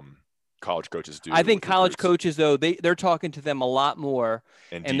college coaches do. I think college coaches, though, they're talking to them a lot more,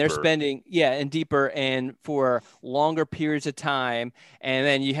 and they're spending and deeper and for longer periods of time. And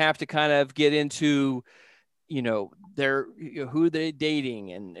then you have to kind of get into, their who they're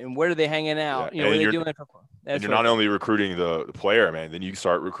dating and where are they hanging out? What are they doing? And you're not only recruiting the player, man. Then you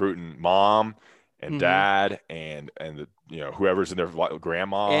start recruiting mom and dad and the whoever's in their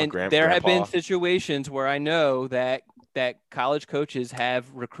grandma. And there have been situations where I know that college coaches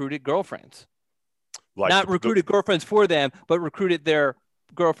have recruited girlfriends, not recruited girlfriends for them, but recruited their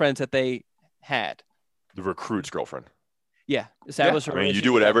girlfriends that they had. The recruit's girlfriend. Yeah. Establish a relationship. You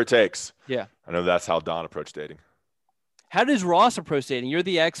do whatever it takes. Yeah. I know that's how Don approached dating. How does Ross approach dating? You're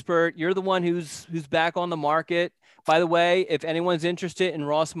the expert. You're the one who's back on the market. By the way, if anyone's interested in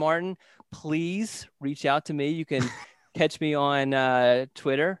Ross Martin, please reach out to me. You can catch me on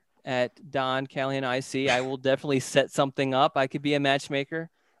Twitter at Don Callahan IC. I will definitely set something up. I could be a matchmaker.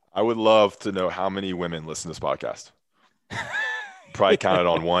 I would love to know how many women listen to this podcast. Probably counted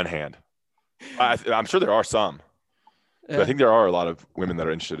on one hand. I'm sure there are some. I think there are a lot of women that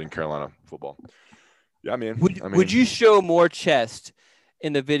are interested in Carolina football. Yeah, would you show more chest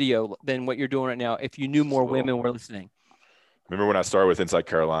in the video than what you're doing right now if you knew more women were listening? Remember when I started with Inside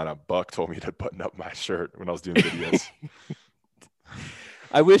Carolina, Buck told me to button up my shirt when I was doing videos.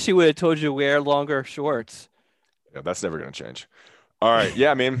 I wish he would have told you to wear longer shorts. Yeah, that's never going to change. All right.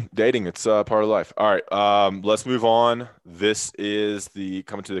 Yeah, dating, it's part of life. All right. Let's move on. This is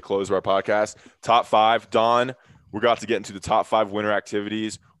coming to the close of our podcast. Top 5. Don, we're about to get into the top 5 winter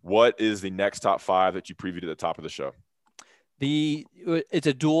activities. What is the next top 5 that you previewed at the top of the show? It's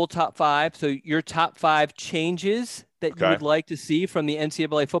a dual top 5. So your top 5 changes that you would like to see from the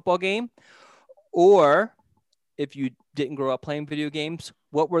NCAA football game, or if you didn't grow up playing video games,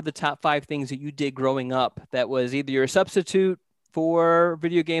 what were the top 5 things that you did growing up that was either your substitute for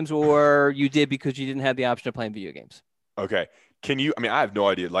video games or you did because you didn't have the option of playing video games? Okay. Can you? I mean, I have no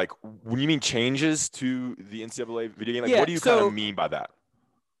idea. Like, when you mean changes to the NCAA video game, like, Yeah, what do you kind of mean by that?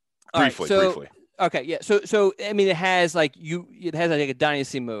 Briefly. Okay, yeah. So I mean, it has like a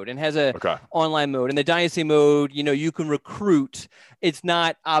dynasty mode and has a online mode. And the dynasty mode, you can recruit. It's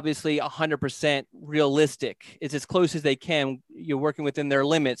not obviously 100% realistic. It's as close as they can. You're working within their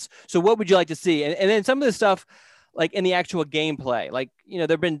limits. So what would you like to see? And then some of the stuff, like in the actual gameplay, like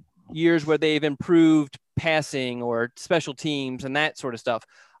there've been years where they've improved passing or special teams and that sort of stuff.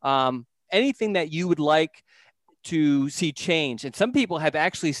 Anything that you would like to see change. And some people have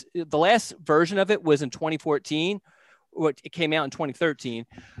actually, the last version of it was in 2014, or it came out in 2013.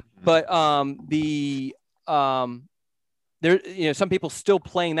 But there, some people still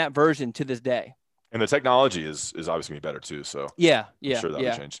playing that version to this day. And the technology is obviously gonna be better too. So yeah, I'm sure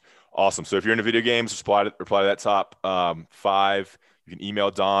that'll change. Awesome. So if you're into video games, reply to that top 5. You can email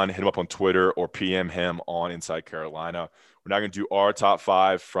Don, hit him up on Twitter, or PM him on Inside Carolina. We're now going to do our top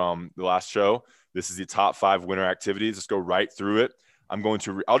 5 from the last show. This is the top 5 winter activities. Let's go right through it.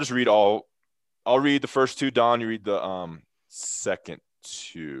 I'll just read all. I'll read the first 2. Don, you read the second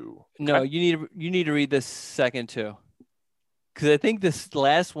 2. Okay? No, you need to read the second 2, because I think this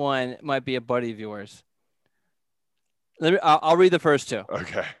last one might be a buddy of yours. I'll read the first 2.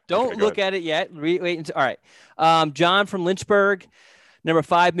 Okay. Don't look at it yet. Wait until. All right. John from Lynchburg. Number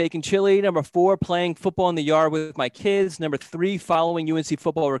 5, making chili. Number 4, playing football in the yard with my kids. Number 3, following UNC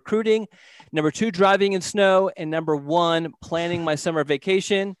football recruiting. Number 2, driving in snow. And number 1, planning my summer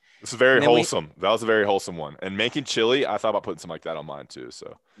vacation. This is very wholesome. That was a very wholesome one. And making chili, I thought about putting something like that on mine too.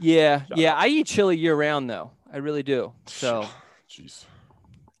 So yeah. I eat chili year round though. I really do. So, jeez.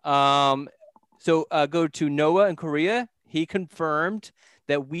 So go to Noah in Korea. He confirmed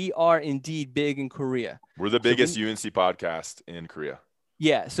that we are indeed big in Korea. We're the biggest UNC podcast in Korea.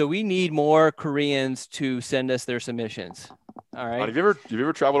 Yeah, so we need more Koreans to send us their submissions. All right. Have you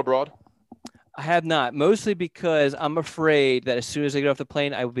ever traveled abroad? I have not, mostly because I'm afraid that as soon as I get off the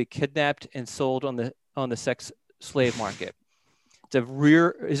plane, I will be kidnapped and sold on the sex slave market. It's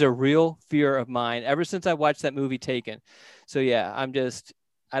a real fear of mine ever since I watched that movie Taken. So yeah,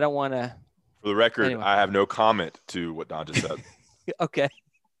 I don't want to. For the record, anyway. I have no comment to what Don just said. Okay.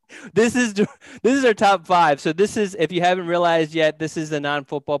 This is our top 5. So this is, if you haven't realized yet, this is the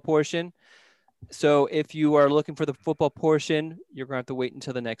non-football portion. So if you are looking for the football portion, you're going to have to wait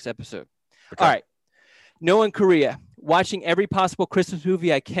until the next episode. Okay. All right. Noah in Korea, watching every possible Christmas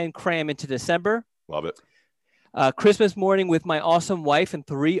movie I can cram into December. Love it. Christmas morning with my awesome wife and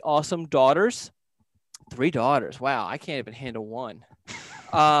 3 awesome daughters. 3 daughters. Wow. I can't even handle one.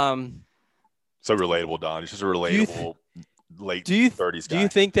 So relatable, Don. He's just a relatable late 30s guy. Do you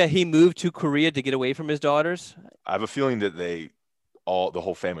think that he moved to Korea to get away from his daughters? I have a feeling that the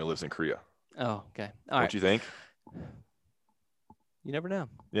whole family lives in Korea. Oh, okay. Don't you think? You never know.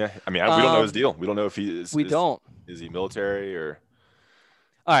 Yeah. I mean, we don't know his deal. We don't know if he is. Is he military or?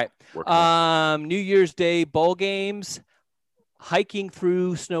 All right. New Year's Day bowl games, hiking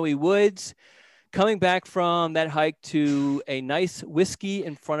through snowy woods, coming back from that hike to a nice whiskey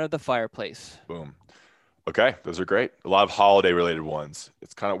in front of the fireplace. Boom. Okay, those are great. A lot of holiday-related ones.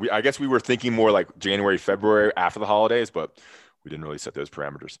 It's kind of, I guess we were thinking more like January, February after the holidays, but we didn't really set those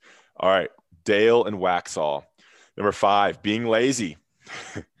parameters. All right, Dale and Waxhaw. Number 5, being lazy.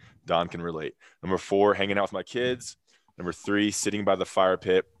 Don can relate. Number 4, hanging out with my kids. Number 3, sitting by the fire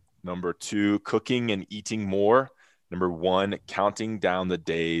pit. Number 2, cooking and eating more. Number 1, counting down the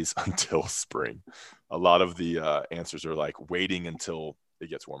days until spring. A lot of the answers are like waiting until it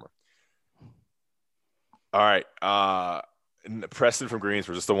gets warmer. All right. Preston from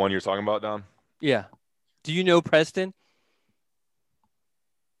Greensboro. Is this the one you're talking about, Don? Yeah. Do you know Preston?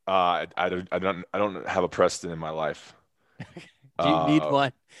 I don't have a Preston in my life. Do you need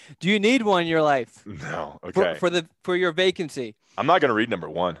one? Do you need one in your life? No. Okay. For your vacancy. I'm not going to read number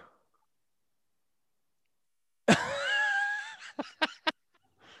 1.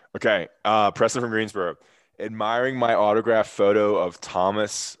 Okay. Preston from Greensboro. Admiring my autographed photo of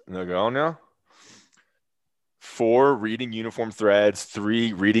Thomas Nagano. 4, reading uniform threads.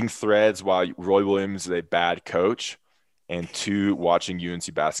 3, reading threads while Roy Williams is a bad coach. And 2, watching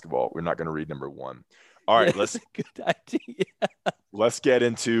UNC basketball. We're not going to read number 1. All right, That's a good idea. Let's get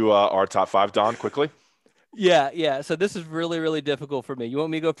into our top 5, Don, quickly. Yeah. So this is really, really difficult for me. You want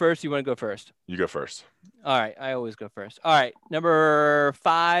me to go first? You want to go first? You go first. All right. I always go first. All right. Number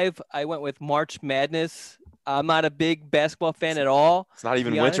 5, I went with March Madness. I'm not a big basketball fan at all. It's not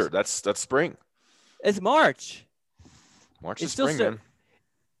even winter. That's spring. It's March. March is spring, man.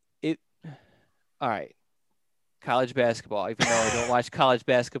 All right. College basketball. Even though I don't watch college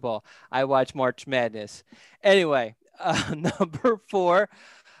basketball, I watch March Madness. Anyway, Number 4,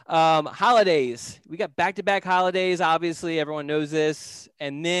 holidays. We got back-to-back holidays. Obviously, everyone knows this.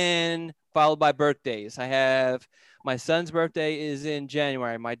 And then followed by birthdays. I have my son's birthday is in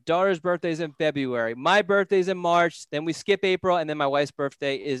January. My daughter's birthday is in February. My birthday's in March. Then we skip April. And then my wife's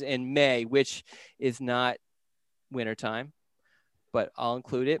birthday is in May, which is not wintertime, but I'll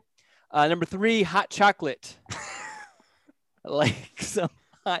include it. Number 3, hot chocolate. I like some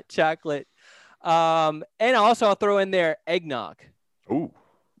hot chocolate. And also I'll throw in there eggnog. Ooh.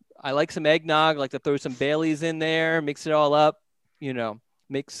 I like some eggnog. I like to throw some Baileys in there, mix it all up,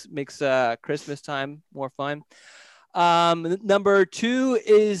 makes Christmas time more fun. Number 2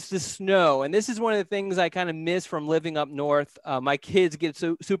 is the snow. And this is one of the things I kind of miss from living up north. My kids get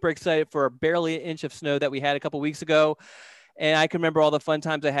super excited for barely an inch of snow that we had a couple weeks ago. And I can remember all the fun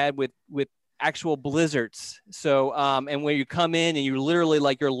times I had with actual blizzards. So, and when you come in and you literally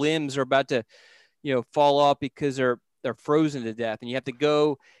like your limbs are about to, fall off because they're frozen to death. And you have to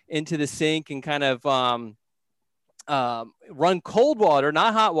go into the sink and kind of, run cold water,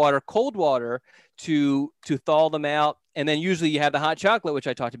 not hot water, cold water to thaw them out. And then usually you have the hot chocolate, which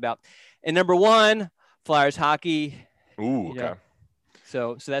I talked about. And number 1, Flyers hockey. Ooh, okay.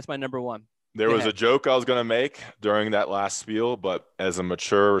 So that's my number 1. There was a joke I was going to make during that last spiel, but as a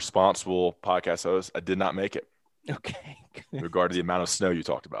mature, responsible podcast host, I did not make it. Okay. In regard to the amount of snow you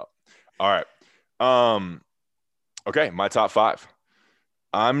talked about. All right. Okay, my top 5.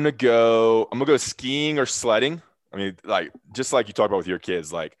 I'm gonna go skiing or sledding. I mean, just like you talked about with your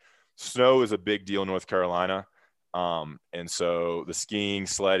kids, snow is a big deal in North Carolina. And so the skiing,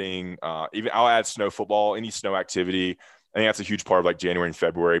 sledding, even I'll add snow football, any snow activity. I think that's a huge part of January and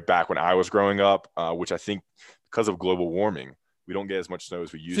February back when I was growing up, which I think because of global warming, we don't get as much snow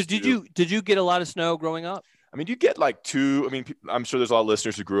as we used to. So did you get a lot of snow growing up? I mean, you get 2. I mean, I'm sure there's a lot of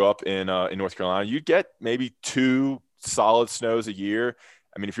listeners who grew up in North Carolina. You get maybe 2 solid snows a year.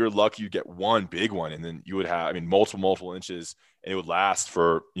 I mean, if you're lucky, you get 1 big one, and then you would have, multiple inches, and it would last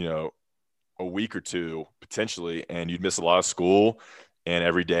for, a week or 2 potentially, and you'd miss a lot of school, and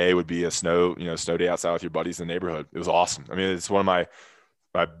every day would be a snow day outside with your buddies in the neighborhood. It was awesome. I mean, it's one of my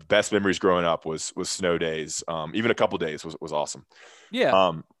best memories growing up was snow days. Even a couple days was awesome.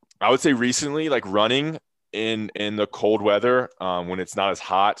 Yeah. I would say recently, running in the cold weather, when it's not as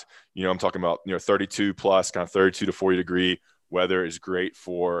hot, I'm talking about, 32 plus, kind of 32 to 40 degree weather is great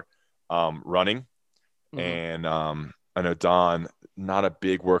for running. Mm-hmm. And I know Don, not a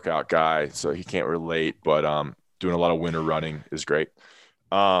big workout guy, so he can't relate, but doing a lot of winter running is great.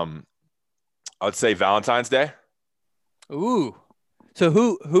 I would say Valentine's Day. Ooh. So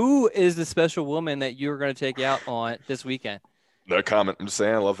who is the special woman that you're going to take out on this weekend? No comment. I'm just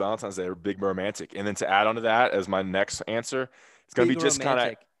saying I love Valentine's Day. They're big romantic. And then to add on to that as my next answer, it's going to be just kind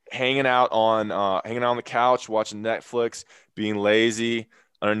of hanging out on the couch, watching Netflix, being lazy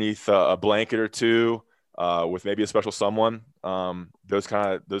underneath a blanket or 2 with maybe a special someone. Those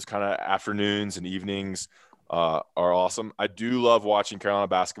kind of afternoons and evenings are awesome. I do love watching Carolina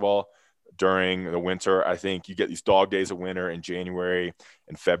basketball during the winter. I think you get these dog days of winter in January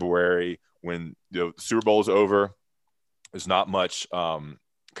and February when the Super Bowl is over. There's not much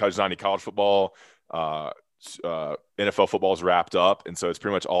there's not any college football. NFL football is wrapped up, and so it's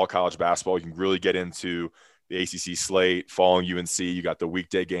pretty much all college basketball. You can really get into the ACC slate, following UNC. You got the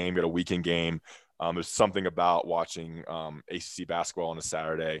weekday game, you got a weekend game. There's something about watching ACC basketball on a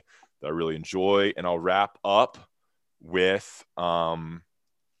Saturday that I really enjoy. And I'll wrap up with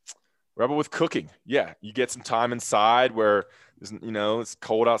cooking. Yeah, you get some time inside where it's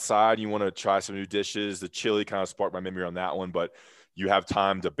cold outside. You want to try some new dishes. The chili kind of sparked my memory on that one, but you have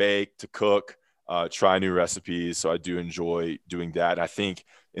time to bake, to cook, try new recipes. So I do enjoy doing that. And I think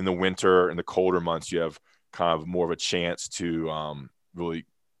in the winter and the colder months, you have kind of more of a chance to really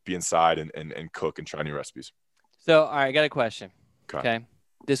be inside and cook and try new recipes. So, all right, I got a question. Okay.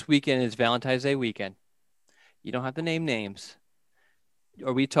 This weekend is Valentine's Day weekend. You don't have to name names.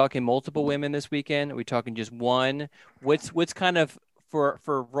 Are we talking multiple women this weekend? Are we talking just one? What's kind of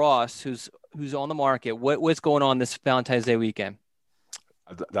for Ross, who's on the market? What's going on this Valentine's Day weekend?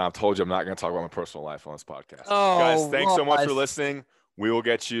 I've told you I'm not going to talk about my personal life on this podcast. Oh, guys, thanks so much for listening. We will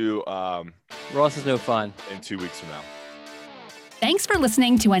get you. Ross is no fun. In 2 weeks from now. Thanks for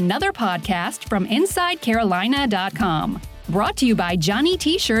listening to another podcast from InsideCarolina.com. Brought to you by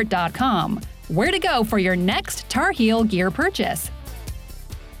JohnnyT-Shirt.com. Where to go for your next Tar Heel gear purchase.